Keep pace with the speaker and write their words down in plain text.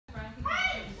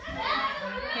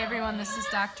everyone, this is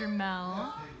Dr.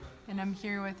 Mel, and I'm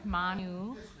here with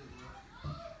Manu,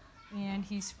 and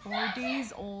he's 4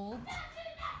 days old,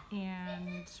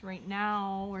 and right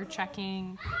now we're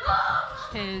checking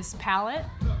his palate.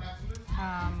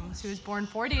 So he was born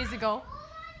 4 days ago,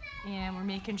 and we're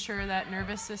making sure that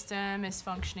nervous system is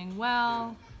functioning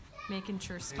well, making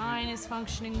sure spine is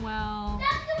functioning well,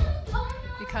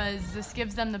 because this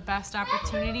gives them the best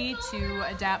opportunity to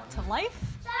adapt to life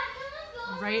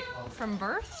right from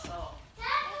birth.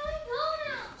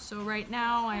 So right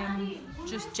now I'm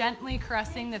just gently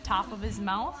caressing the top of his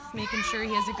mouth, making sure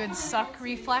he has a good suck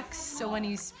reflex, so when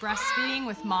he's breastfeeding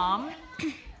with mom,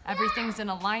 everything's in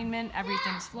alignment,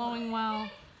 everything's flowing well.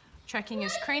 Checking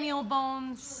his cranial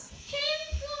bones.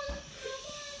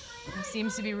 He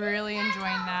seems to be really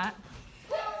enjoying that.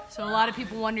 So a lot of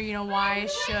people wonder, why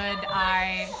should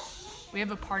we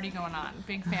have a party going on,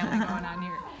 big family going on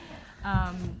here.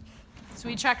 So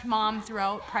we checked mom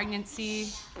throughout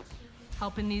pregnancy,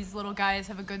 helping these little guys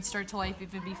have a good start to life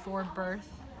even before birth.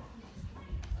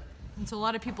 And so a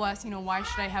lot of people ask, why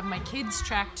should I have my kids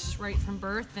checked right from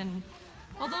birth? And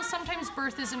although sometimes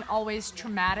birth isn't always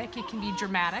traumatic, it can be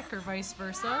dramatic or vice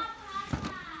versa.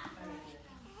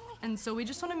 And so we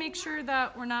just want to make sure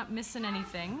that we're not missing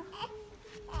anything.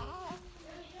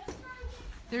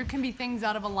 There can be things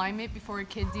out of alignment before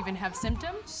kids even have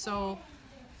symptoms, so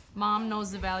mom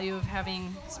knows the value of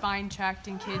having spine checked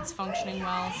and kids functioning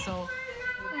well, so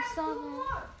I saw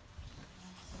that.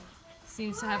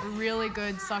 Seems to have a really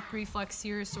good suck reflex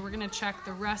here, so we're going to check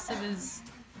the rest of his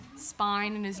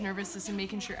spine and his nervous system,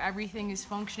 making sure everything is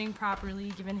functioning properly,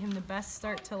 giving him the best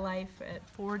start to life at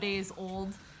 4 days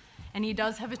old. And he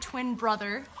does have a twin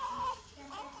brother.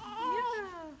 Yeah.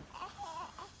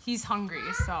 He's hungry,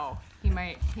 so he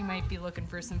might be looking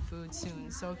for some food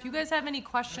soon. So if you guys have any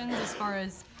questions as far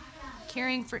as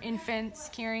caring for infants,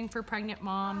 caring for pregnant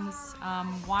moms,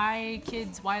 why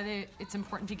it's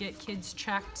important to get kids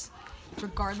checked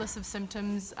regardless of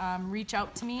symptoms, reach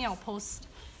out to me. I'll post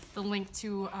the link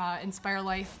to Inspire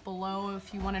Life below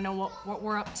if you want to know what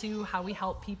we're up to, how we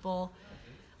help people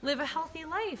live a healthy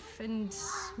life. And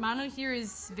Manu here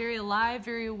is very alive,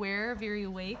 very aware, very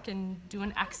awake, and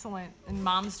doing excellent. And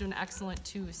mom's doing excellent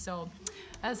too. So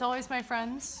as always, my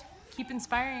friends, keep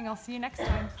inspiring. I'll see you next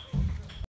time.